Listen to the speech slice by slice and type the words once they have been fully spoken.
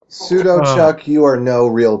Pseudo Chuck, you are no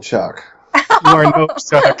real Chuck. You are no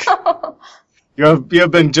Chuck. You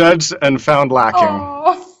have been judged and found lacking.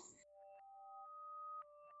 Oh.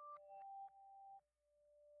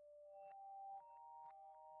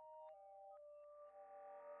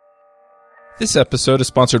 This episode is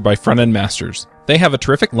sponsored by Front End Masters. They have a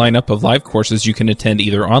terrific lineup of live courses you can attend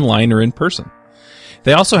either online or in person.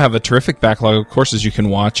 They also have a terrific backlog of courses you can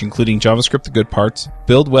watch, including JavaScript the Good Parts,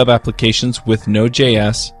 Build Web Applications with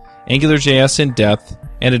Node.js, AngularJS in Depth,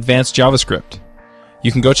 and Advanced JavaScript.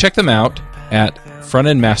 You can go check them out at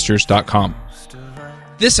frontendmasters.com.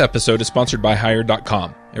 This episode is sponsored by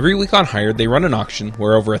Hired.com. Every week on Hired, they run an auction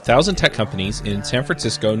where over 1,000 tech companies in San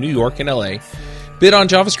Francisco, New York, and LA bid on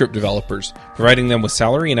JavaScript developers, providing them with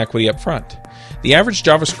salary and equity up front. The average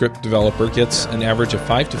JavaScript developer gets an average of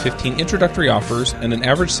 5 to 15 introductory offers and an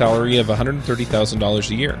average salary of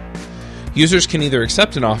 $130,000 a year. Users can either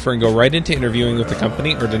accept an offer and go right into interviewing with the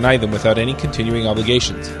company or deny them without any continuing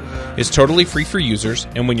obligations. It's totally free for users,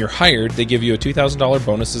 and when you're hired, they give you a $2,000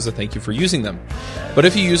 bonus as a thank you for using them. But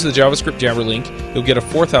if you use the JavaScript Jabber link, you'll get a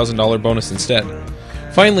 $4,000 bonus instead.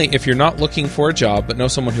 Finally, if you're not looking for a job but know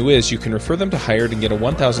someone who is, you can refer them to Hired and get a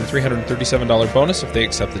 $1,337 bonus if they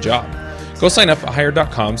accept the job. Go sign up at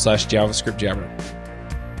hired.com/JavaScriptJabber.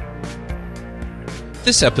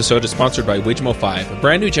 This episode is sponsored by Wijmo5, a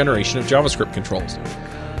brand new generation of JavaScript controls.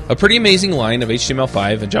 A pretty amazing line of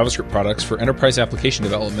HTML5 and JavaScript products for enterprise application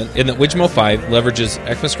development in that Wijmo5 leverages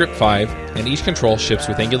ECMAScript 5 and each control ships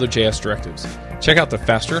with AngularJS directives. Check out the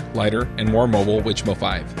faster, lighter, and more mobile Wijmo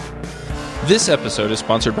 5. This episode is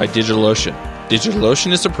sponsored by DigitalOcean.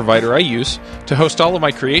 DigitalOcean is the provider I use to host all of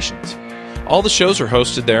my creations. All the shows are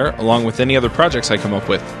hosted there, along with any other projects I come up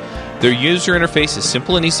with. Their user interface is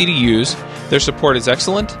simple and easy to use, their support is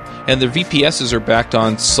excellent, and their VPSs are backed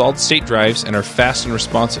on solid-state drives and are fast and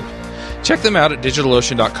responsive. Check them out at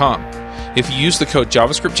DigitalOcean.com. If you use the code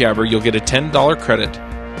JavaScriptJabber, you'll get a $10 credit.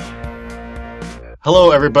 Hello,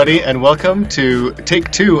 everybody, and welcome to Take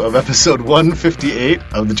 2 of episode 158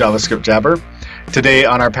 of the JavaScript Jabber. Today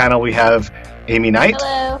on our panel we have Amy Knight.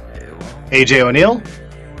 Hello. AJ O'Neill.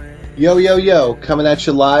 Yo, yo, yo, coming at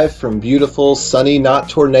you live from beautiful, sunny, not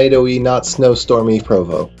tornado-y, not snowstormy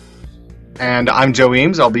Provo. And I'm Joe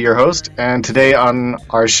Eames, I'll be your host. And today on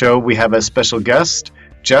our show we have a special guest,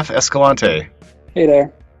 Jeff Escalante. Hey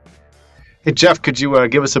there. Hey, Jeff, could you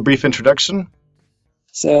give us a brief introduction?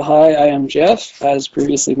 So, hi, I am Jeff, as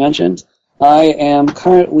previously mentioned. I am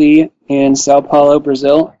currently in Sao Paulo,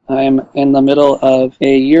 Brazil. I am in the middle of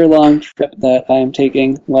a year-long trip that I am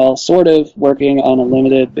taking while sort of working on a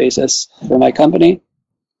limited basis for my company.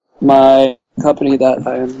 My company that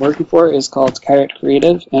I am working for is called Carrot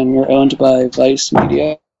Creative, and we're owned by Vice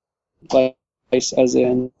Media. Vice as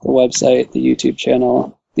in the website, the YouTube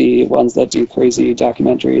channel, the ones that do crazy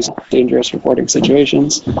documentaries, dangerous reporting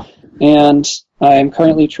situations. And I am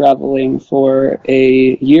currently traveling for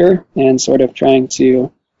a year and sort of trying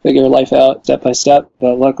to figure life out step by step,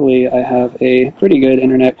 but luckily I have a pretty good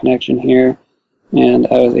internet connection here, and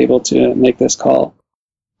I was able to make this call.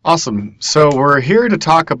 Awesome. So we're here to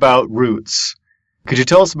talk about Roots. Could you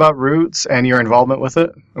tell us about Roots and your involvement with it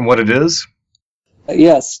and what it is?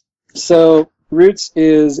 Yes. So Roots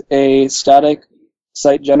is a static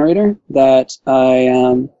site generator that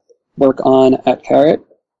I work on at Carrot,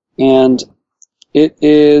 and it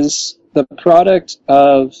is the product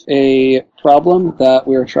of a problem that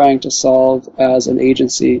we're trying to solve as an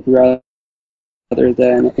agency rather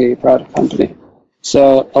than a product company.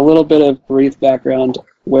 So a little bit of brief background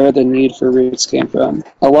where the need for Roots came from.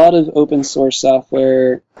 A lot of open source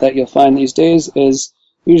software that you'll find these days is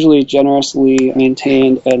usually generously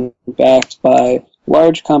maintained and backed by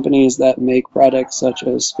large companies that make products such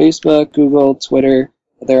as Facebook, Google, Twitter.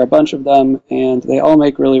 There are a bunch of them, and they all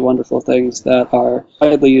make really wonderful things that are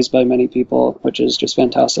widely used by many people, which is just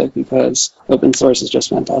fantastic because open source is just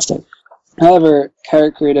fantastic. However,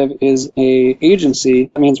 Carrot Creative is an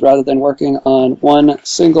agency. That means rather than working on one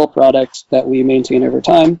single product that we maintain over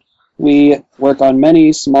time, we work on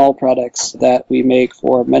many small products that we make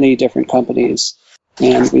for many different companies,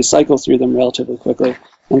 and we cycle through them relatively quickly.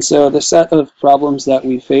 And so the set of problems that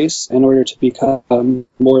we face in order to become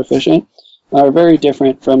more efficient are very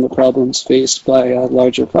different from the problems faced by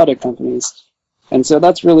larger product companies. And so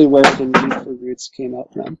that's really where the need for Roots came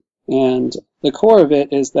out from. And the core of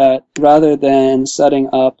it is that rather than setting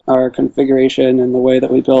up our configuration and the way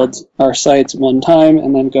that we build our sites one time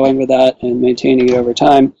and then going with that and maintaining it over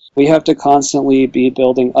time, we have to constantly be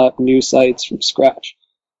building up new sites from scratch.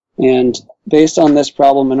 And based on this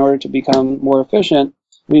problem, in order to become more efficient,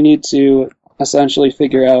 we need to essentially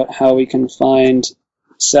figure out how we can find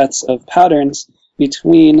sets of patterns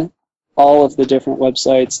between all of the different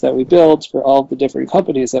websites that we build for all of the different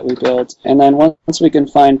companies that we build. And then once we can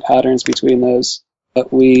find patterns between those,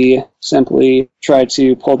 we simply try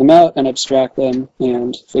to pull them out and abstract them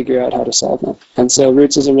and figure out how to solve them. And so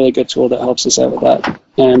Roots is a really good tool that helps us out with that.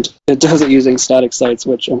 And it does it using static sites,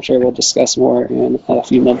 which I'm sure we'll discuss more in a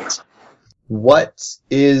few minutes. What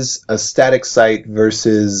is a static site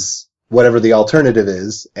versus whatever the alternative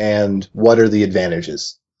is, and what are the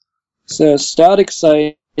advantages? So static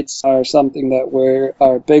sites are something that we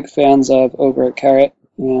are big fans of over at Carrot,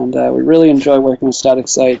 and we really enjoy working with static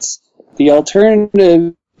sites. The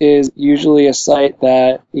alternative is usually a site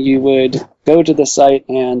that you would go to the site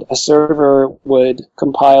and a server would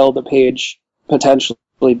compile the page potentially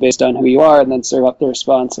based on who you are and then serve up the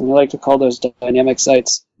response. And we like to call those dynamic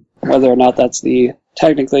sites. Whether or not that's the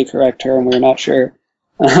technically correct term, we're not sure.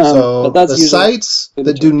 So but that's the sites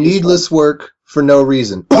that do needless work for no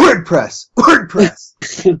reason. WordPress!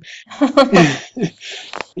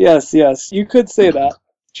 Yes, you could say that.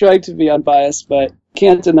 Trying to be unbiased, but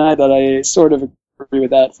can't deny that I sort of agree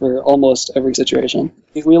with that for almost every situation.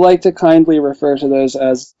 We like to kindly refer to those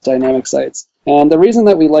as dynamic sites. And the reason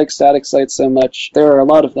that we like static sites so much, there are a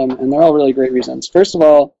lot of them, and they're all really great reasons. First of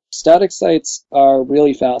all, static sites are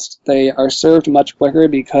really fast. They are served much quicker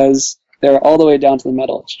because they're all the way down to the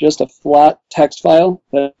middle. It's just a flat text file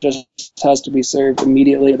that just has to be served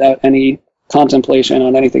immediately without any contemplation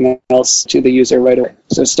on anything else to the user right away.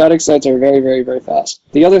 So static sites are very, very, very fast.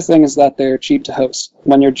 The other thing is that they're cheap to host.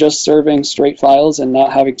 When you're just serving straight files and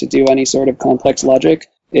not having to do any sort of complex logic,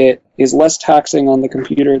 it is less taxing on the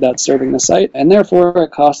computer that's serving the site, and therefore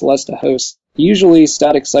it costs less to host. Usually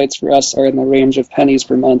static sites for us are in the range of pennies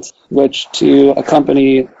per month, which to a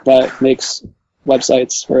company that makes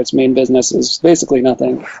websites for its main business is basically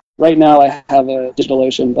nothing. Right now I have a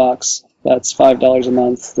DigitalOcean box that's $5 a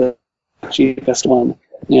month, the cheapest one,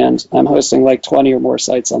 and I'm hosting like 20 or more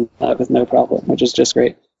sites on that with no problem, which is just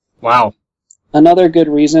great. Wow. Another good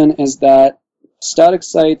reason is that static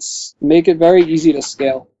sites make it very easy to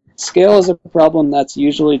scale. Scale is a problem that's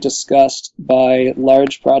usually discussed by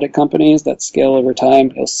large product companies that scale over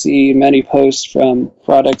time. You'll see many posts from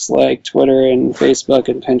products like Twitter and Facebook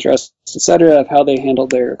and Pinterest, etc., of how they handle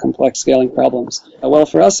their complex scaling problems. Well,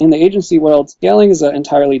 for us in the agency world, scaling is an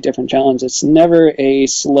entirely different challenge. It's never a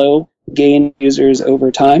slow gain users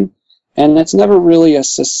over time, and it's never really a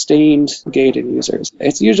sustained gain in users.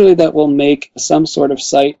 It's usually that we'll make some sort of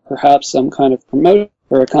site, perhaps some kind of promotion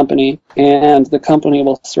for a company, and the company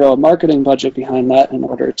will throw a marketing budget behind that in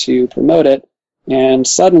order to promote it, and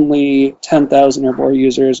suddenly 10,000 or more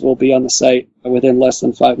users will be on the site within less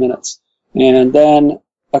than 5 minutes. And then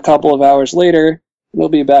a couple of hours later, they'll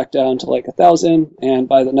be back down to like 1,000, and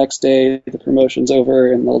by the next day, the promotion's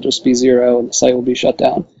over, and they'll just be 0, and the site will be shut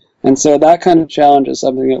down. And so that kind of challenge is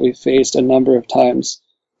something that we've faced a number of times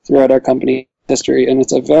throughout our company history, and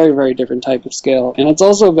it's a very, very different type of scale. And it's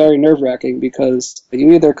also very nerve-wracking because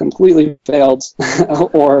you either completely failed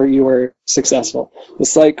or you were successful. The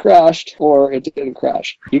site crashed or it didn't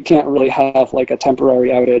crash. You can't really have like a temporary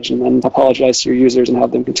outage and then apologize to your users and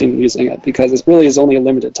have them continue using it, because it really is only a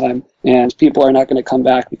limited time, and people are not going to come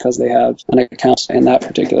back because they have an account in that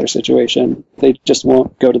particular situation. They just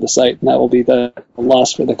won't go to the site, and that will be the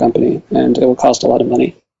loss for the company, and it will cost a lot of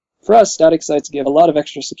money. For us, static sites give a lot of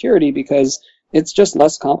extra security because it's just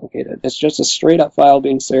less complicated. It's just a straight-up file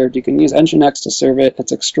being served. You can use Nginx to serve it.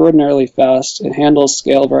 It's extraordinarily fast. It handles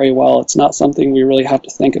scale very well. It's not something we really have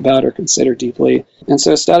to think about or consider deeply. And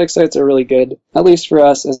so static sites are really good, at least for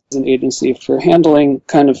us as an agency, for handling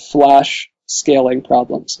kind of flash scaling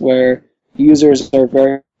problems where users are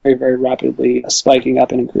very, very, very rapidly spiking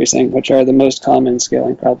up and increasing, which are the most common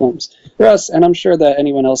scaling problems for us. And I'm sure that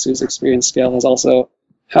anyone else who's experienced scale has also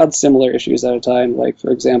had similar issues at a time. Like, for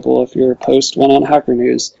example, if your post went on Hacker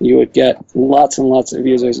News, you would get lots and lots of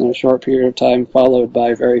users in a short period of time, followed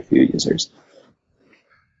by very few users.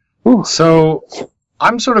 Ooh. So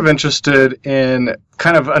I'm sort of interested in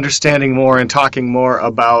kind of understanding more and talking more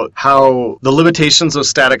about how the limitations of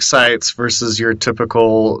static sites versus your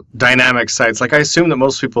typical dynamic sites. Like, I assume that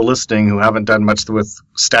most people listening who haven't done much with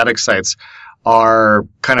static sites are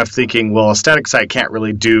kind of thinking, well, a static site can't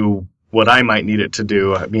really do what I might need it to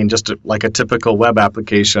do. I mean, just like a typical web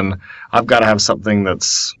application, I've got to have something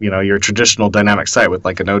that's, your traditional dynamic site with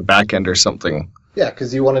like a Node backend or something. Yeah,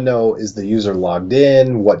 because you want to know, is the user logged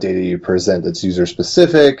in? What data you present that's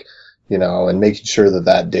user-specific? And making sure that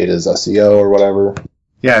that data is SEO or whatever.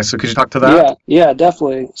 Yeah, so could you talk to that? Yeah,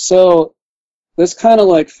 definitely. So this kind of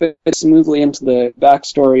like fits smoothly into the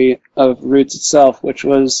backstory of Roots itself, which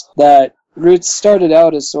was that Roots started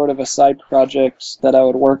out as sort of a side project that I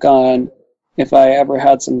would work on if I ever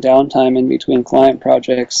had some downtime in between client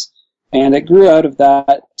projects. And it grew out of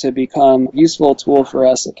that to become a useful tool for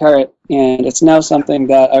us at Carrot. And it's now something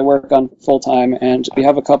that I work on full-time, and we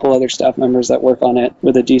have a couple other staff members that work on it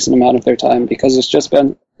with a decent amount of their time, because it's just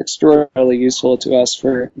been extraordinarily useful to us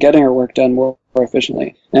for getting our work done more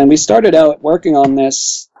efficiently. And we started out working on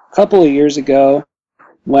this a couple of years ago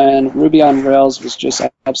when Ruby on Rails was just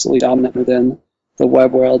absolutely dominant within the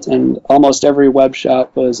web world, and almost every web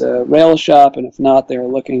shop was a Rails shop, and if not, they were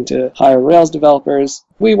looking to hire Rails developers.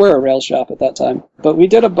 We were a Rails shop at that time, but we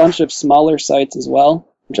did a bunch of smaller sites as well,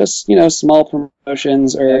 just, small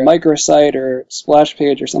promotions or a microsite or splash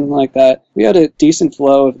page or something like that. We had a decent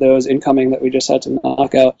flow of those incoming that we just had to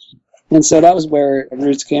knock out. And so that was where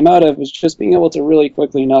Roots came out of, was just being able to really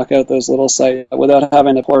quickly knock out those little sites without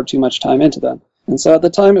having to pour too much time into them. And so at the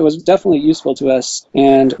time, it was definitely useful to us.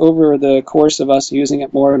 And over the course of us using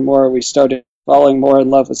it more and more, we started falling more in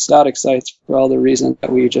love with static sites for all the reasons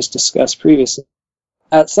that we just discussed previously.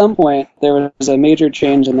 At some point, there was a major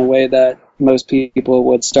change in the way that most people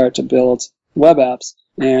would start to build web apps.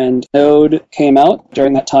 And Node came out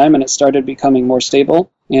during that time, and it started becoming more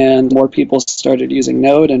stable. And more people started using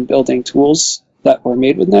Node and building tools that were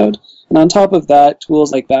made with Node. And on top of that,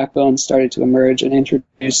 tools like Backbone started to emerge and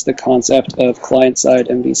introduce the concept of client-side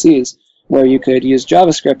MVCs, where you could use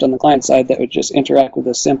JavaScript on the client side that would just interact with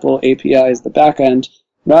a simple API as the backend,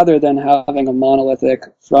 rather than having a monolithic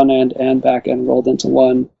front-end and back-end rolled into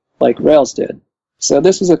one like Rails did. So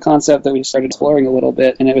this was a concept that we started exploring a little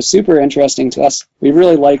bit, and it was super interesting to us. We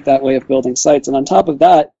really liked that way of building sites, and on top of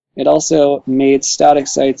that, it also made static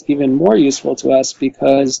sites even more useful to us,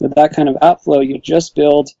 because with that kind of app flow, you just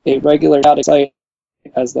build a regular static site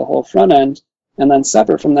as the whole front end, and then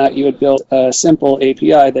separate from that, you would build a simple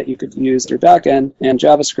API that you could use your backend, and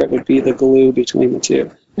JavaScript would be the glue between the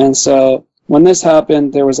two. And so when this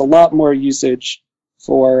happened, there was a lot more usage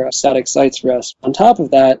for static sites for us. On top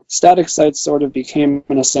of that, static sites sort of became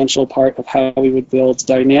an essential part of how we would build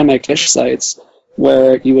dynamic-ish sites,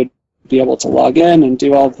 where you would be able to log in and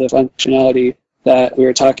do all of the functionality that we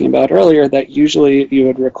were talking about earlier that usually you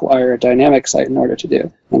would require a dynamic site in order to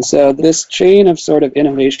do. And so this chain of sort of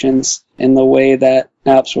innovations in the way that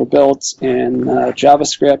apps were built in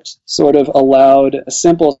JavaScript sort of allowed a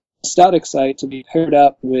simple static site to be paired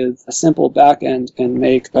up with a simple backend and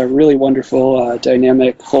make a really wonderful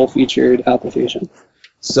dynamic, full-featured application.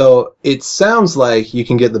 So it sounds like you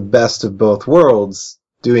can get the best of both worlds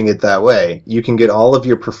doing it that way. You can get all of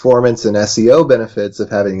your performance and SEO benefits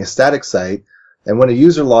of having a static site, and when a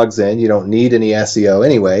user logs in, you don't need any SEO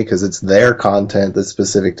anyway, because it's their content that's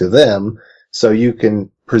specific to them, so you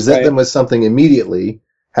can present them with something immediately,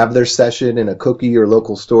 have their session in a cookie or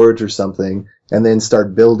local storage or something, and then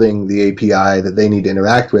start building the API that they need to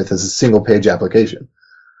interact with as a single-page application.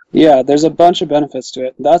 Yeah, there's a bunch of benefits to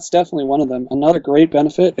it. That's definitely one of them. Another great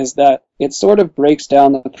benefit is that it sort of breaks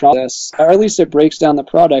down the process, or at least it breaks down the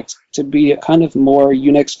product to be a kind of more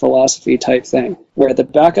Unix philosophy type thing, where the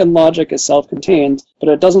back-end logic is self-contained, but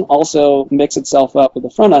it doesn't also mix itself up with the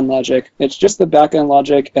front-end logic. It's just the back-end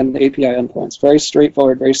logic and the API endpoints. Very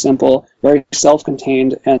straightforward, very simple, very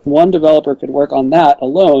self-contained, and one developer could work on that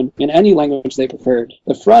alone in any language they preferred.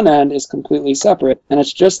 The front end is completely separate, and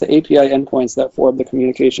it's just the API endpoints that form the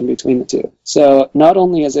communication between the two. So not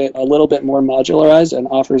only is it a little bit more modularized and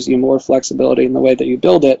offers you more flexibility in the way that you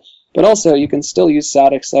build it, but also you can still use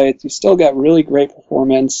static sites. You still get really great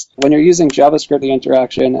performance. When you're using JavaScript, the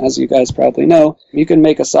interaction, as you guys probably know, you can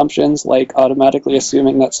make assumptions like automatically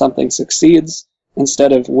assuming that something succeeds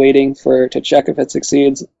instead of waiting to check if it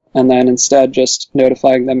succeeds, and then instead just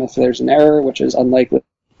notifying them if there's an error, which is unlikely.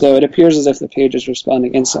 So it appears as if the page is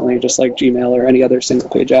responding instantly, just like Gmail or any other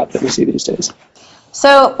single-page app that we see these days.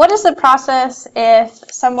 So what is the process if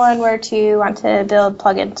someone were to want to build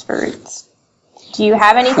plugins for Roots? Do you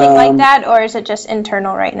have anything like that, or is it just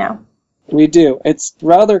internal right now? We do. It's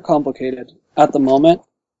rather complicated at the moment,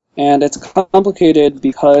 and it's complicated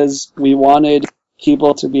because we wanted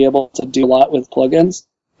people to be able to do a lot with plugins.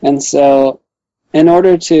 And so in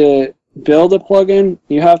order to build a plugin,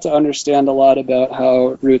 you have to understand a lot about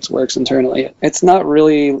how Roots works internally. It's not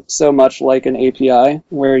really so much like an API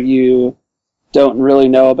where you don't really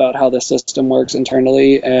know about how the system works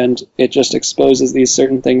internally, and it just exposes these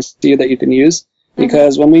certain things to you that you can use.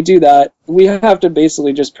 Because when we do that, we have to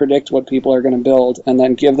basically just predict what people are going to build and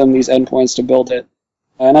then give them these endpoints to build it.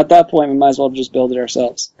 And at that point, we might as well just build it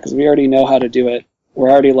ourselves, because we already know how to do it.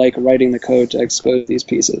 We're already writing the code to expose these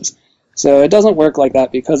pieces. So it doesn't work like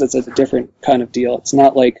that because it's a different kind of deal. It's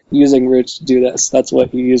not like using Roots to do this. That's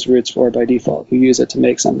what you use Roots for by default. You use it to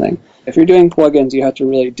make something. If you're doing plugins, you have to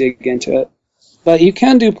really dig into it. But you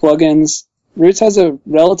can do plugins Roots has a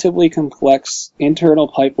relatively complex internal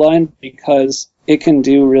pipeline because it can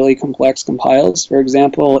do really complex compiles. For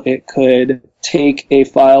example, it could take a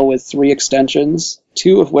file with 3 extensions,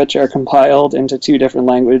 2 of which are compiled into 2 different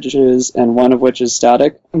languages and 1 of which is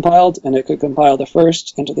static compiled, and it could compile the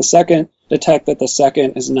first into the second, detect that the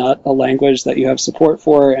second is not a language that you have support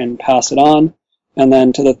for, and pass it on, and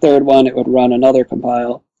then to the third one it would run another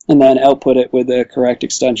compile, and then output it with the correct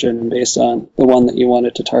extension based on the one that you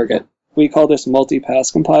wanted to target. We call this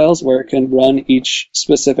multi-pass compiles, where it can run each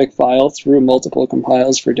specific file through multiple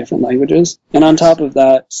compiles for different languages. And on top of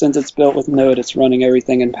that, since it's built with Node, it's running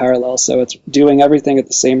everything in parallel, so it's doing everything at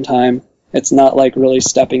the same time. It's not like really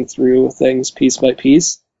stepping through things piece by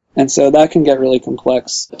piece. And so that can get really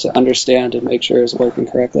complex to understand and make sure it's working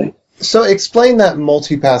correctly. So explain that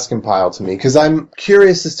multi-pass compile to me, because I'm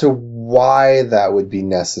curious as to why that would be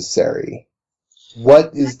necessary.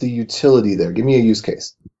 What is the utility there? Give me a use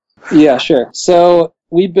case. Yeah, sure. So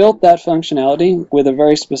we built that functionality with a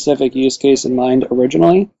very specific use case in mind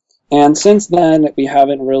originally. And since then, we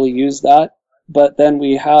haven't really used that, but then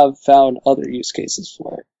we have found other use cases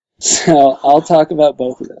for it. So I'll talk about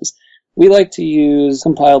both of those. We like to use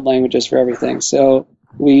compiled languages for everything. So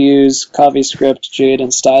we use CoffeeScript, Jade,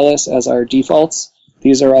 and Stylus as our defaults.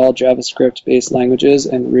 These are all JavaScript-based languages,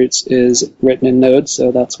 and Roots is written in Node,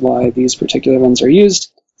 so that's why these particular ones are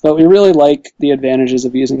used. But we really like the advantages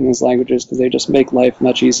of using these languages because they just make life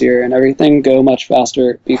much easier and everything go much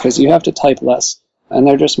faster because you have to type less, and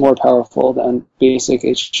they're just more powerful than basic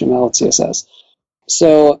HTML and CSS.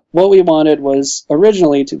 So what we wanted was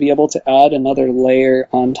originally to be able to add another layer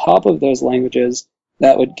on top of those languages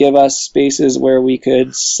that would give us spaces where we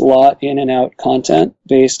could slot in and out content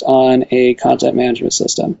based on a content management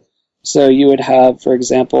system. So you would have, for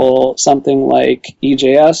example, something like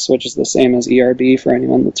EJS, which is the same as ERB for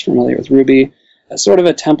anyone that's familiar with Ruby, a sort of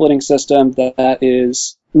a templating system that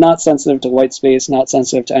is not sensitive to white space, not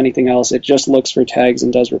sensitive to anything else. It just looks for tags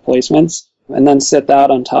and does replacements. And then sit that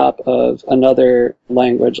on top of another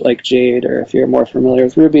language like Jade, or if you're more familiar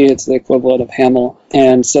with Ruby, it's the equivalent of Haml,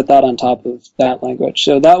 and sit that on top of that language.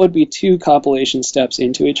 So that would be 2 compilation steps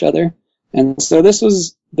into each other. And so this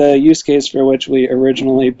was the use case for which we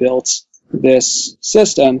originally built this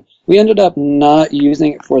system. We ended up not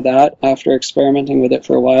using it for that after experimenting with it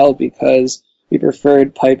for a while because we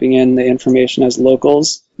preferred piping in the information as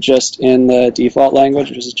locals just in the default language,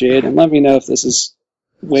 which is Jade. And let me know if this is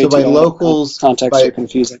way too locals, context or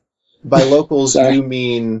confusing. By locals, you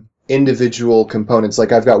mean individual components.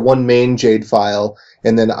 Like I've got one main Jade file,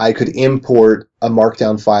 and then I could import a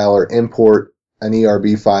Markdown file or import an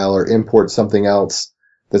ERB file or import something else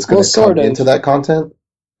that's going to come into that content?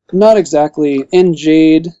 Not exactly. In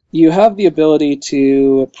Jade, you have the ability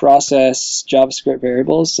to process JavaScript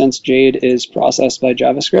variables since Jade is processed by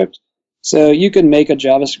JavaScript. So you could make a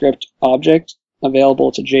JavaScript object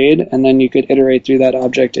available to Jade, and then you could iterate through that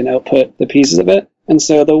object and output the pieces of it. And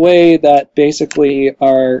so the way that basically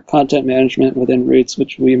our content management within Roots,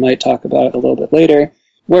 which we might talk about a little bit later,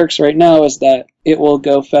 works right now is that it will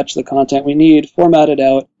go fetch the content we need, format it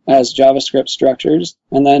out as JavaScript structures,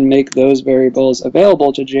 and then make those variables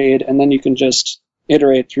available to Jade, and then you can just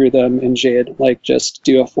iterate through them in Jade, like just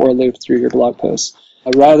do a for loop through your blog posts,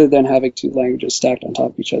 rather than having 2 languages stacked on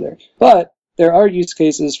top of each other. But there are use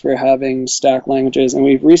cases for having stacked languages, and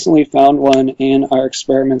we've recently found one in our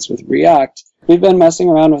experiments with React. We've been messing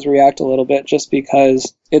around with React a little bit just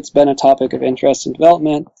because it's been a topic of interest in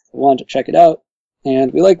development. We wanted to check it out.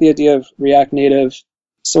 And we like the idea of React Native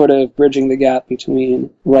sort of bridging the gap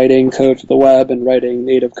between writing code for the web and writing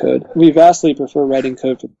native code. We vastly prefer writing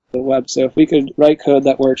code for the web, so if we could write code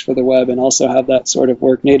that works for the web and also have that sort of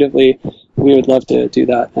work natively, we would love to do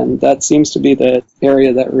that. And that seems to be the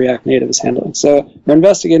area that React Native is handling. So we're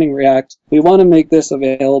investigating React. We want to make this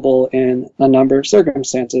available in a number of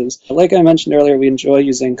circumstances. Like I mentioned earlier, we enjoy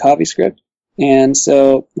using CoffeeScript. And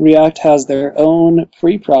so React has their own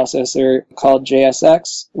preprocessor called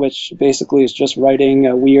JSX, which basically is just writing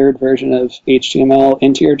a weird version of HTML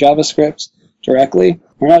into your JavaScript directly.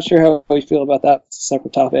 We're not sure how we feel about that. It's a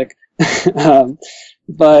separate topic.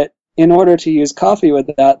 But in order to use Coffee with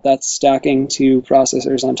that, that's stacking 2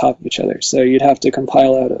 processors on top of each other. So you'd have to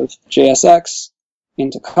compile out of JSX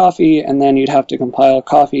into Coffee, and then you'd have to compile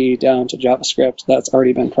Coffee down to JavaScript that's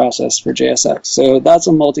already been processed for JSX. So that's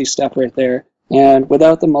a multi-step right there. And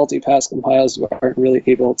without the multi-pass compiles, you aren't really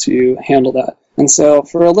able to handle that. And so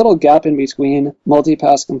for a little gap in between,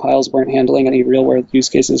 multi-pass compiles weren't handling any real-world use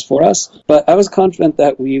cases for us. But I was confident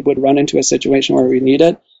that we would run into a situation where we need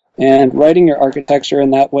it. And writing your architecture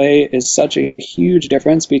in that way is such a huge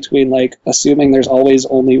difference between like assuming there's always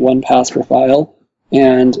only one pass per file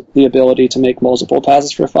and the ability to make multiple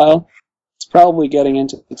passes for a file. It's probably getting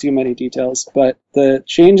into too many details, but the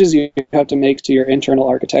changes you have to make to your internal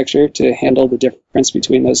architecture to handle the difference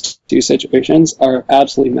between those two situations are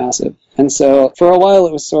absolutely massive. And so for a while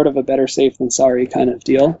it was sort of a better safe than sorry kind of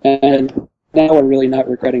deal, and now we're really not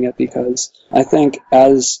regretting it, because I think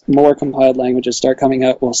as more compiled languages start coming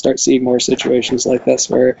out, we'll start seeing more situations like this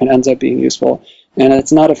where it ends up being useful. And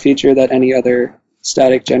it's not a feature that any other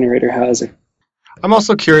static generator has. I'm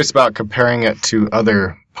also curious about comparing it to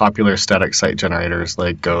other popular static site generators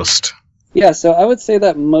like Ghost. Yeah, so I would say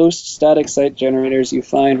that most static site generators you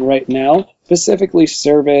find right now specifically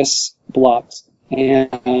service blocks.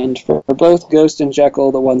 And for both Ghost and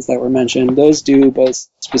Jekyll, the ones that were mentioned, those do both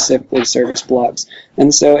specifically service blogs.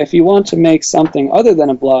 And so if you want to make something other than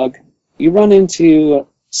a blog, you run into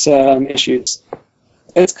some issues.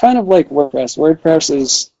 It's kind of like WordPress. WordPress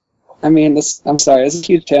is, I'm sorry, this is a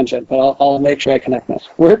huge tangent, but I'll make sure I connect that.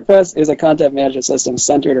 WordPress is a content management system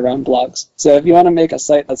centered around blogs. So if you want to make a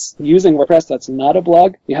site that's using WordPress that's not a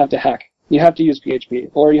blog, you have to hack. You have to use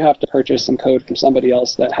PHP, or you have to purchase some code from somebody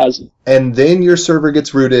else that has. And then your server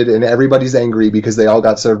gets rooted, and everybody's angry because they all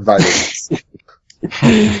got served viruses.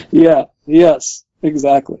 Yeah, yes,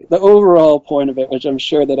 exactly. The overall point of it, which I'm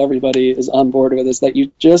sure that everybody is on board with, is that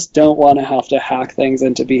you just don't want to have to hack things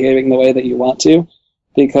into behaving the way that you want to,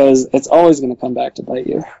 because it's always going to come back to bite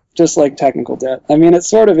you, just like technical debt. It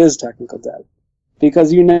sort of is technical debt,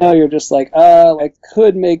 because you're just like, I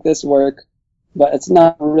could make this work, but it's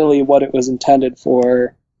not really what it was intended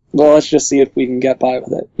for. Well, let's just see if we can get by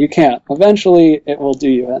with it. You can't. Eventually, it will do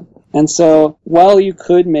you in. And so, while you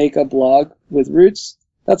could make a blog with Roots,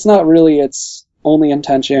 that's not really its only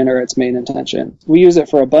intention or its main intention. We use it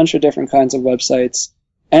for a bunch of different kinds of websites.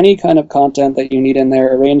 Any kind of content that you need in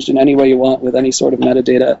there, arranged in any way you want with any sort of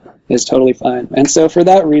metadata, is totally fine. And so, for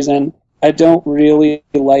that reason, I don't really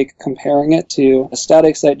like comparing it to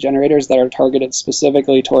static site generators that are targeted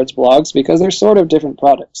specifically towards blogs, because they're sort of different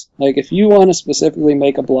products. Like, if you want to specifically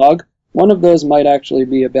make a blog, one of those might actually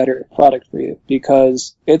be a better product for you,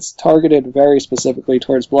 because it's targeted very specifically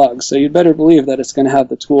towards blogs. So you'd better believe that it's going to have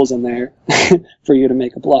the tools in there for you to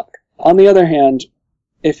make a blog. On the other hand,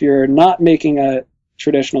 if you're not making a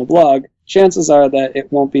traditional blog, chances are that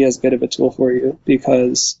it won't be as good of a tool for you,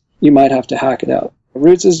 because you might have to hack it out.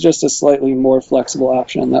 Roots is just a slightly more flexible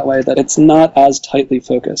option that way, that it's not as tightly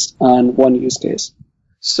focused on one use case.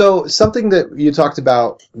 So something that you talked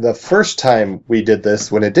about the first time we did this,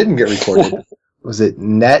 when it didn't get recorded, was it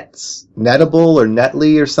Nettable or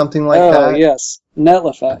Netly or something like that? Oh, yes.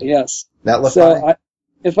 Netlify, yes. Netlify? So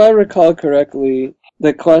if I recall correctly,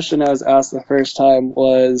 the question I was asked the first time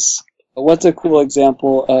was, what's a cool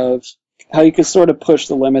example of how you could sort of push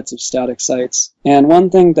the limits of static sites? And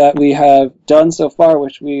one thing that we have done so far,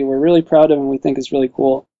 which we were really proud of and we think is really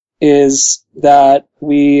cool, is that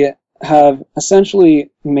we have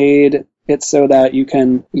essentially made it so that you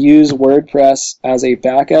can use WordPress as a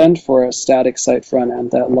backend for a static site front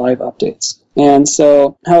end that live updates. And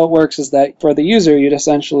so how it works is that for the user, you'd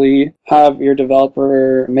essentially have your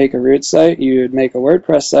developer make a Roots site, you'd make a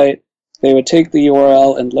WordPress site, they would take the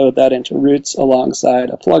URL and load that into Roots alongside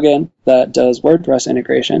a plugin that does WordPress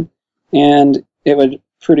integration, and it would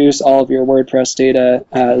produce all of your WordPress data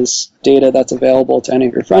as data that's available to any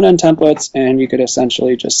of your front-end templates, and you could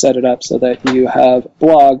essentially just set it up so that you have a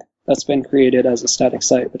blog that's been created as a static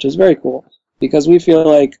site, which is very cool, because we feel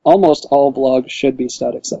like almost all blogs should be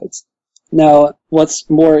static sites. Now, what's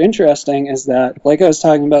more interesting is that, like I was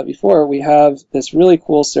talking about before, we have this really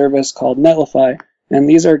cool service called Netlify, and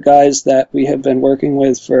these are guys that we have been working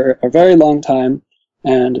with for a very long time,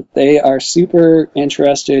 and they are super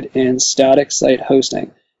interested in static site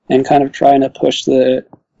hosting and kind of trying to push the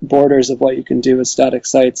borders of what you can do with static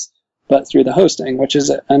sites, but through the hosting, which is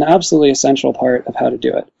an absolutely essential part of how to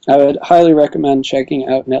do it. I would highly recommend checking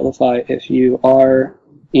out Netlify if you are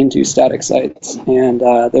into static sites, and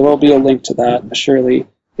there will be a link to that surely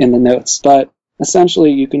in the notes. But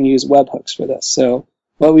essentially, you can use webhooks for this. So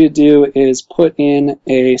what we do is put in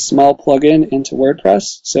a small plugin into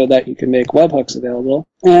WordPress so that you can make webhooks available,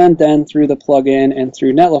 and then through the plugin and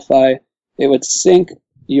through Netlify, it would sync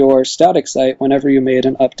your static site whenever you made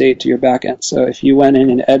an update to your backend. So if you went in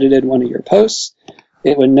and edited one of your posts,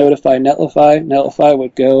 it would notify Netlify. Netlify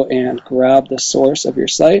would go and grab the source of your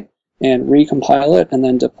site and recompile it, and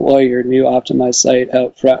then deploy your new optimized site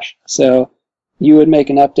out fresh. So you would make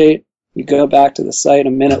an update, you go back to the site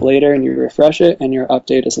a minute later and you refresh it, and your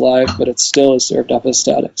update is live, but it still is served up as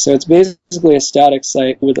static. So it's basically a static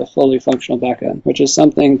site with a fully functional backend, which is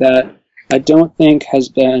something that I don't think has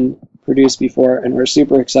been produced before, and we're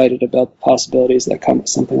super excited about the possibilities that come with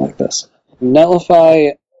something like this.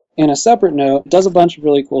 Netlify, in a separate note, does a bunch of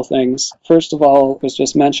really cool things. First of all, as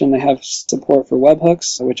just mentioned, they have support for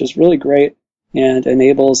webhooks, which is really great and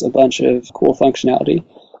enables a bunch of cool functionality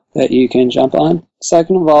that you can jump on.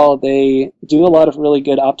 Second of all, they do a lot of really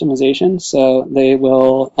good optimization, so they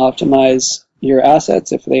will optimize your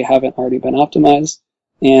assets if they haven't already been optimized,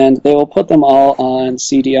 and they will put them all on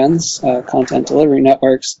CDNs, content delivery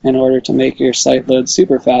networks, in order to make your site load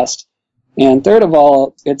super fast. And third of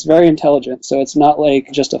all, it's very intelligent, so it's not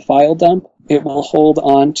like just a file dump. It will hold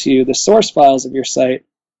on to the source files of your site,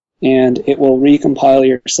 and it will recompile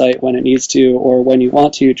your site when it needs to or when you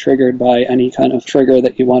want to, triggered by any kind of trigger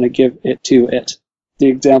that you want to give it to it. The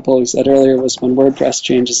example we said earlier was when WordPress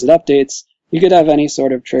changes its updates, you could have any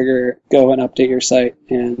sort of trigger go and update your site,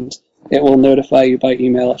 and it will notify you by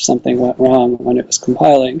email if something went wrong when it was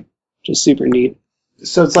compiling, which is super neat.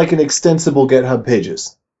 So it's like an extensible GitHub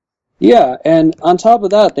Pages. Yeah, and on top of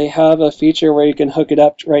that, they have a feature where you can hook it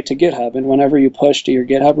up right to GitHub, and whenever you push to your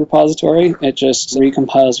GitHub repository, it just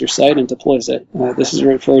recompiles your site and deploys it. This is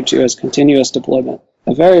referred to as continuous deployment.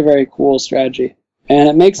 A very, very cool strategy. And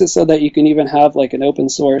it makes it so that you can even have like an open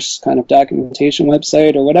source kind of documentation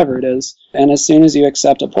website or whatever it is, and as soon as you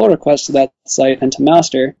accept a pull request to that site and to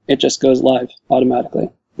master, it just goes live automatically.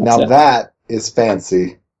 Now that is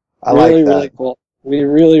fancy. I really, like that. really cool. We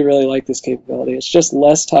really, really like this capability. It's just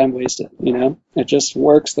less time wasted, you know? It just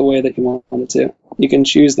works the way that you want it to. You can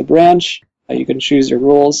choose the branch, you can choose your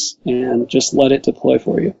rules, and just let it deploy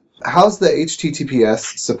for you. How's the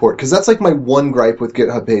HTTPS support? Because that's like my one gripe with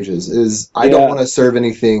GitHub Pages is I don't want to serve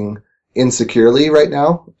anything insecurely right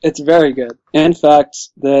now. It's very good. In fact,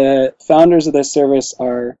 the founders of this service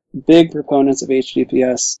are big proponents of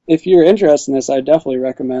HTTPS. If you're interested in this, I definitely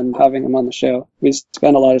recommend having him on the show. We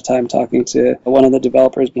spent a lot of time talking to one of the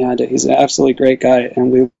developers behind it. He's an absolutely great guy,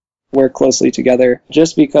 and we work closely together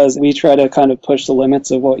just because we try to kind of push the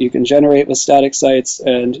limits of what you can generate with static sites,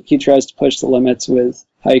 and he tries to push the limits with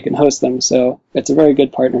how you can host them. So it's a very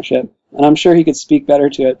good partnership. And I'm sure he could speak better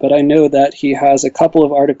to it, but I know that he has a couple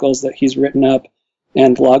of articles that he's written up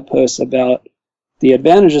and blog posts about the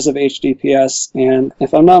advantages of HTTPS, and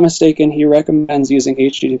if I'm not mistaken, he recommends using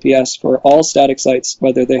HTTPS for all static sites,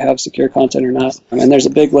 whether they have secure content or not. And there's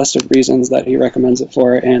a big list of reasons that he recommends it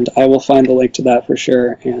for, and I will find the link to that for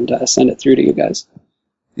sure and send it through to you guys.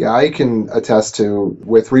 Yeah, I can attest to,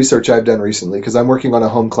 with research I've done recently, because I'm working on a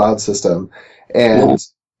home cloud system, and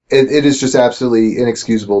it is just absolutely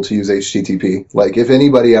inexcusable to use HTTP. Like, if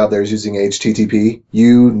anybody out there is using HTTP,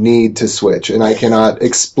 you need to switch. And I cannot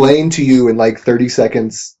explain to you in like 30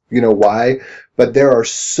 seconds, why, but there are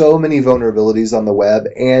so many vulnerabilities on the web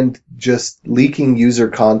and just leaking user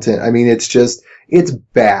content. I mean, it's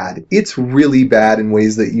bad. It's really bad in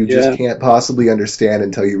ways that you just can't possibly understand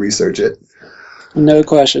until you research it. No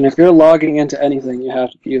question. If you're logging into anything, you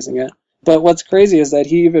have to be using it. But what's crazy is that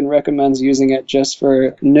he even recommends using it just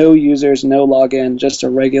for no users, no login, just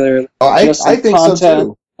a regular, I think content, so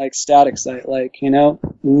too. like static site. Like,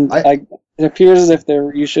 it appears as if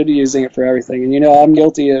you should be using it for everything. And I'm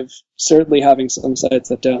guilty of certainly having some sites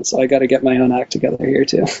that don't, so I got to get my own act together here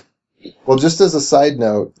too. Well, just as a side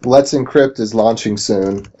note, Let's Encrypt is launching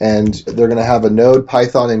soon, and they're going to have a Node,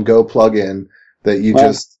 Python, and Go plugin that you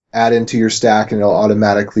just add into your stack, and it'll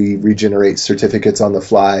automatically regenerate certificates on the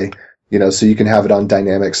fly. So you can have it on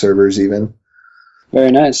dynamic servers even.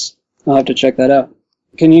 Very nice. I'll have to check that out.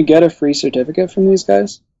 Can you get a free certificate from these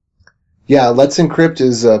guys? Yeah, Let's Encrypt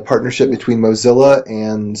is a partnership between Mozilla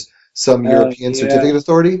and some European certificate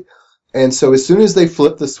authority. And so as soon as they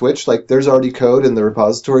flip the switch, like there's already code in the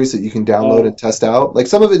repositories that you can download and test out. Like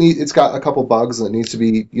some of it, it's got a couple bugs and it needs to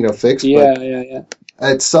be, fixed. Yeah.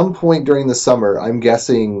 At some point during the summer, I'm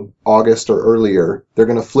guessing August or earlier, they're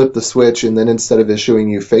going to flip the switch, and then instead of issuing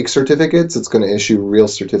you fake certificates, it's going to issue real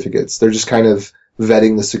certificates. They're just kind of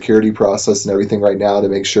vetting the security process and everything right now to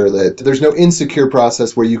make sure that there's no insecure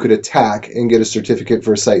process where you could attack and get a certificate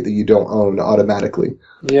for a site that you don't own automatically.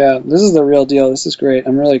 Yeah, this is the real deal. This is great.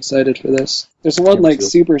 I'm really excited for this. There's one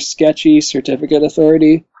super sketchy certificate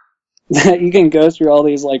authority that you can go through all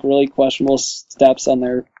these really questionable steps on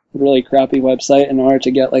their really crappy website in order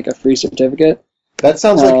to get a free certificate. That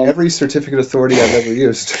sounds like every certificate authority I've ever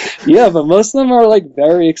used. Yeah, but most of them are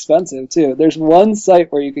very expensive too. There's one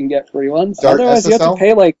site where you can get free ones. Dart Otherwise, SSL? you have to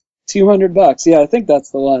pay $200. Yeah, I think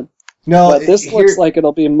that's the one. No, but this looks like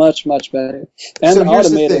it'll be much, much better. And so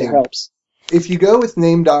automated helps. If you go with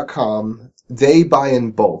Name.com, they buy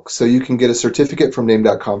in bulk, so you can get a certificate from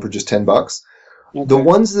Name.com for just $10. Okay. The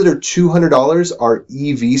ones that are $200 are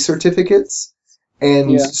EV certificates.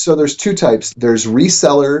 And so there's two types. There's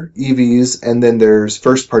reseller EVs, and then there's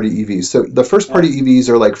first-party EVs. So the first-party EVs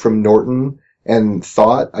are like from Norton and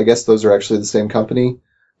Thought. I guess those are actually the same company.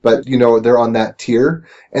 But, they're on that tier.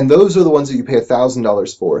 And those are the ones that you pay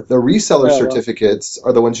 $1,000 for. The reseller certificates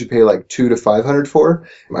are the ones you pay like $200 to $500 for.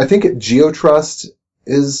 I think GeoTrust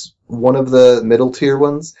is one of the middle tier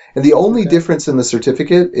ones. And the only difference in the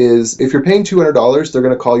certificate is if you're paying $200, they're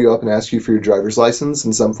going to call you up and ask you for your driver's license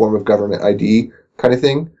and some form of government ID kind of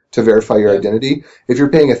thing to verify your identity. If you're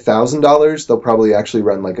paying $1,000, they'll probably actually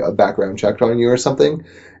run like a background check on you or something.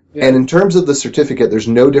 Yeah. And in terms of the certificate, there's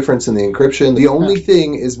no difference in the encryption. The only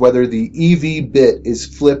thing is whether the EV bit is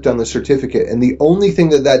flipped on the certificate. And the only thing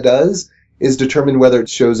that does is determine whether it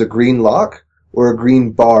shows a green lock or a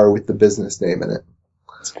green bar with the business name in it.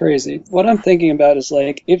 It's crazy. What I'm thinking about is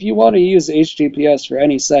like, if you want to use HTTPS for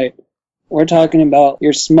any site, we're talking about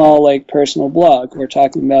your small, like, personal blog. We're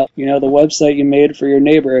talking about, the website you made for your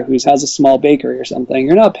neighbor who has a small bakery or something.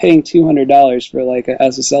 You're not paying $200 for, like, a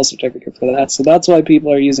SSL certificate for that. So that's why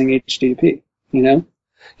people are using HTTP,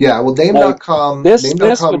 Yeah, well, Name.com... This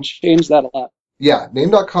would change that a lot. Yeah,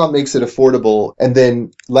 Name.com makes it affordable, and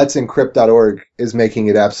then let'sencrypt.org is making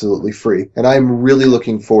it absolutely free. And I'm really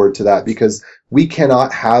looking forward to that because we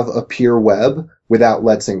cannot have a pure web without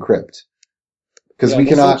Let's Encrypt. Because we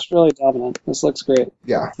cannot. This looks really dominant. This looks great.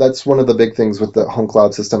 Yeah, that's one of the big things with the home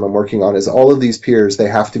cloud system I'm working on is all of these peers, they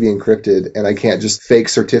have to be encrypted, and I can't just fake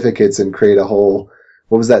certificates and create a whole.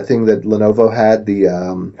 What was that thing that Lenovo had?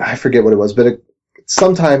 I forget what it was, but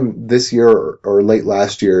sometime this year or late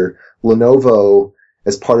last year, Lenovo,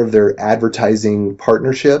 as part of their advertising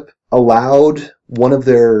partnership, allowed one of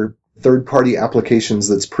their third-party applications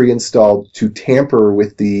that's pre-installed to tamper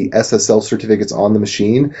with the SSL certificates on the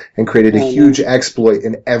machine and created a huge exploit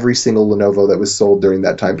in every single Lenovo that was sold during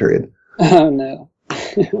that time period. Oh, no.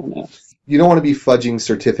 Oh, no. You don't want to be fudging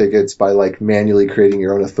certificates by like manually creating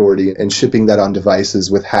your own authority and shipping that on devices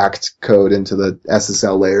with hacked code into the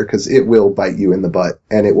SSL layer because it will bite you in the butt,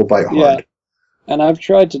 and it will bite hard. Yeah, and I've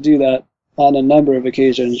tried to do that on a number of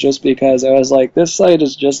occasions just because I was like, this site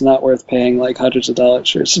is just not worth paying like hundreds of dollars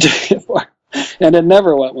for a certificate for. And it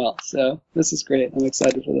never went well. So this is great. I'm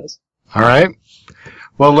excited for this. All right.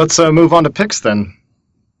 Well, let's move on to picks then.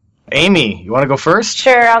 Amy, you want to go first?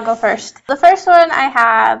 Sure, I'll go first. The first one I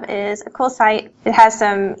have is a cool site. It has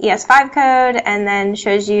some ES5 code and then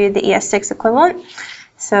shows you the ES6 equivalent.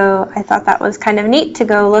 So I thought that was kind of neat to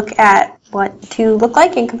go look at what two look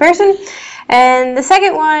like in comparison. And the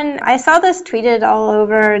second one, I saw this tweeted all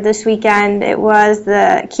over this weekend. It was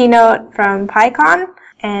the keynote from PyCon,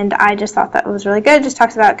 and I just thought that was really good. It just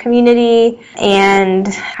talks about community and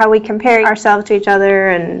how we compare ourselves to each other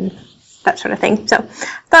and that sort of thing. So I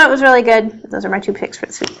thought it was really good. Those are my two picks for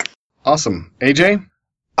this week. Awesome. AJ?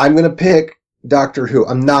 I'm going to pick Doctor Who.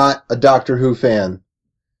 I'm not a Doctor Who fan.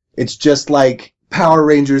 It's just like Power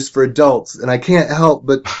Rangers for adults, and I can't help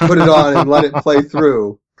but put it on and let it play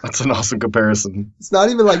through. That's an awesome comparison. It's not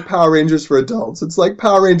even like Power Rangers for adults. It's like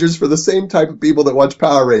Power Rangers for the same type of people that watch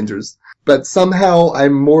Power Rangers. But somehow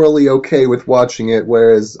I'm morally okay with watching it,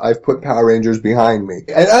 whereas I've put Power Rangers behind me.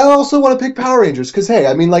 And I also want to pick Power Rangers, because, hey,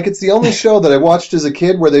 I mean, like, it's the only show that I watched as a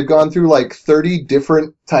kid where they've gone through, like, 30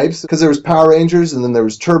 different types. Because there was Power Rangers, and then there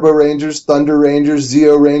was Turbo Rangers, Thunder Rangers,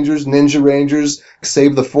 Zeo Rangers, Ninja Rangers,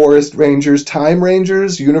 Save the Forest Rangers, Time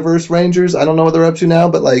Rangers, Universe Rangers. I don't know what they're up to now,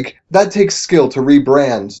 but, like, that takes skill to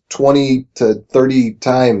rebrand 20 to 30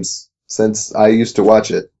 times since I used to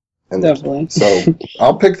watch it. And definitely. So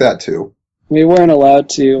I'll pick that too. We weren't allowed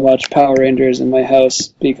to watch Power Rangers in my house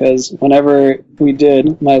because whenever we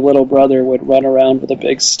did, my little brother would run around with a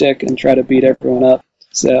big stick and try to beat everyone up.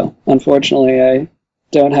 So unfortunately, I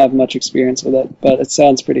don't have much experience with it, but it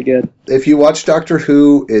sounds pretty good. If you watch Doctor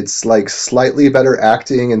Who, it's like slightly better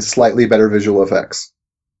acting and slightly better visual effects.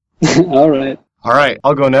 All right. All right,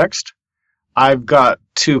 I'll go next. I've got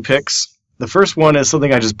two picks. The first one is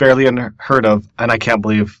something I just barely heard of, and I can't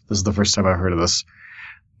believe this is the first time I've heard of this.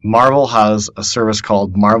 Marvel has a service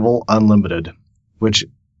called Marvel Unlimited, which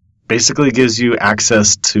basically gives you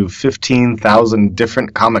access to 15,000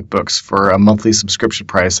 different comic books for a monthly subscription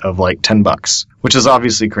price of like $10, which is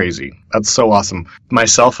obviously crazy. That's so awesome.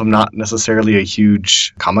 Myself, I'm not necessarily a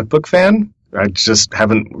huge comic book fan. I just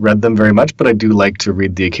haven't read them very much, but I do like to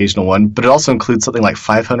read the occasional one. But it also includes something like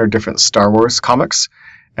 500 different Star Wars comics,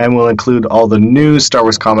 and will include all the new Star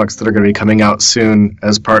Wars comics that are going to be coming out soon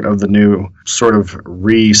as part of the new sort of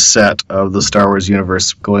reset of the Star Wars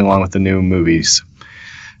universe going along with the new movies.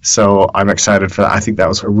 So I'm excited for that. I think that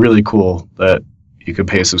was really cool that you could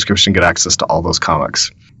pay a subscription and get access to all those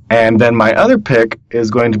comics. And then my other pick is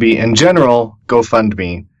going to be, in general,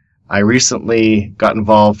 GoFundMe. I recently got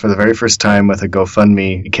involved for the very first time with a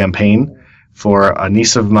GoFundMe campaign for a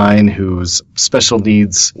niece of mine who's special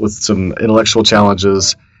needs with some intellectual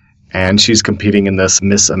challenges, and she's competing in this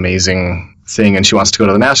Miss Amazing thing, and she wants to go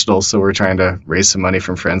to the nationals, so we're trying to raise some money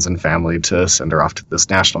from friends and family to send her off to this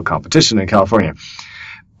national competition in California.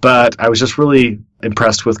 But I was just really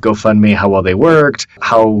impressed with GoFundMe, how well they worked,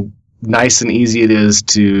 how nice and easy it is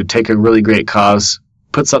to take a really great cause,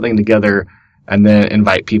 put something together, and then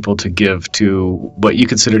invite people to give to what you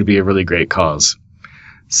consider to be a really great cause.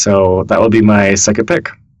 So that would be my second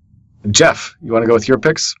pick. Jeff, you want to go with your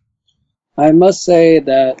picks? I must say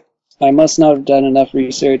that I must not have done enough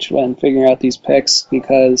research when figuring out these picks,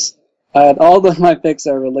 because all of my picks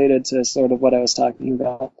are related to sort of what I was talking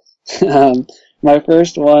about. My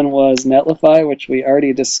first one was Netlify, which we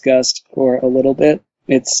already discussed for a little bit.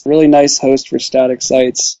 It's a really nice host for static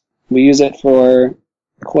sites. We use it for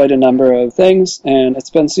quite a number of things, and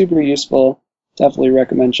it's been super useful. Definitely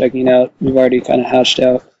recommend checking it out. We've already kind of hashed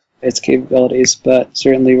out its capabilities, but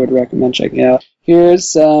certainly would recommend checking it out. Here's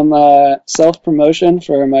some self-promotion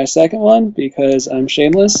for my second one, because I'm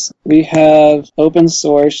shameless. We have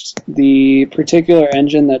open-sourced the particular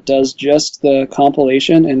engine that does just the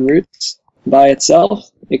compilation in Roots by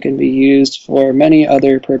itself. It can be used for many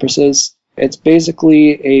other purposes. It's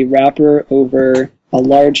basically a wrapper over a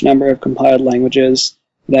large number of compiled languages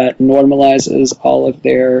that normalizes all of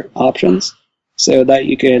their options, so that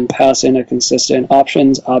you can pass in a consistent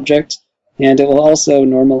options object, and it will also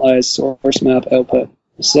normalize source map output.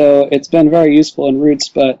 So it's been very useful in Roots,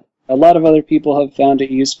 but a lot of other people have found it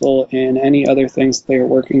useful in any other things they are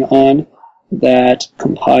working on that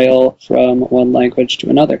compile from one language to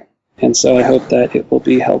another. And so I hope that it will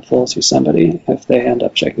be helpful to somebody if they end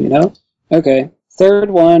up checking it out. Okay, third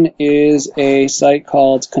one is a site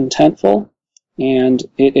called Contentful. And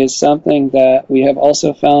it is something that we have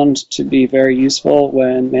also found to be very useful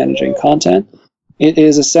when managing content. It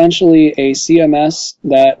is essentially a CMS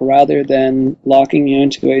that, rather than locking you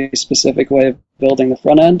into a specific way of building the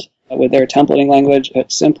front end with their templating language,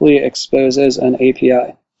 it simply exposes an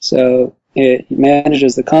API. So it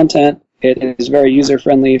manages the content. It is very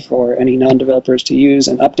user-friendly for any non-developers to use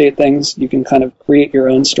and update things. You can kind of create your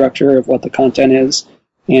own structure of what the content is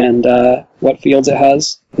and what fields it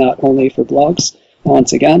has, not only for blogs.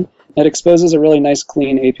 Once again, it exposes a really nice,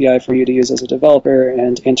 clean API for you to use as a developer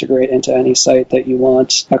and integrate into any site that you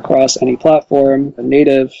want across any platform, a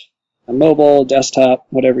native, a mobile, desktop,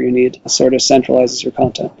 whatever you need. It sort of centralizes your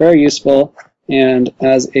content. Very useful. And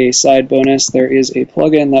as a side bonus, there is a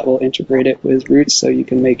plugin that will integrate it with Roots, so you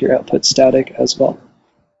can make your output static as well.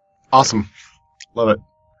 Awesome. Love it.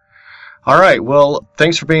 All right. Well,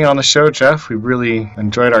 thanks for being on the show, Jeff. We really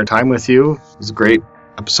enjoyed our time with you. It was a great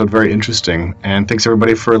episode, very interesting. And thanks,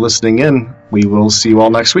 everybody, for listening in. We will see you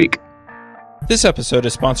all next week. This episode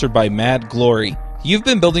is sponsored by Mad Glory. You've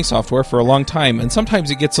been building software for a long time, and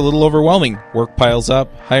sometimes it gets a little overwhelming. Work piles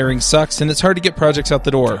up, hiring sucks, and it's hard to get projects out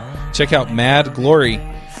the door. Check out Mad Glory.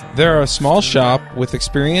 They're a small shop with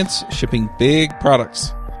experience shipping big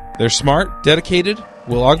products. They're smart, dedicated,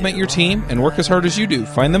 will augment your team, and work as hard as you do.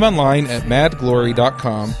 Find them online at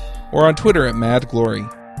madglory.com or on Twitter at madglory.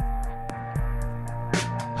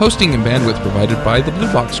 Hosting and bandwidth provided by the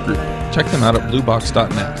Blue Box Group. Check them out at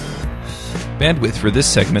bluebox.net. Bandwidth for this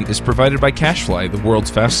segment is provided by CacheFly, the world's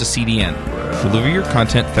fastest CDN. Deliver your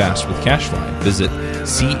content fast with CacheFly. Visit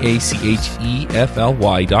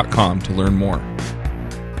CacheFly.com to learn more.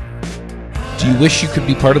 Do you wish you could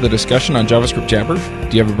be part of the discussion on JavaScript Jabber?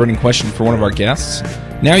 Do you have a burning question for one of our guests?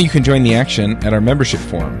 Now you can join the action at our membership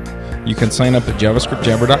forum. You can sign up at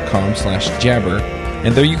javascriptjabber.com/jabber,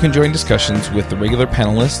 and there you can join discussions with the regular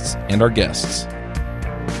panelists and our guests.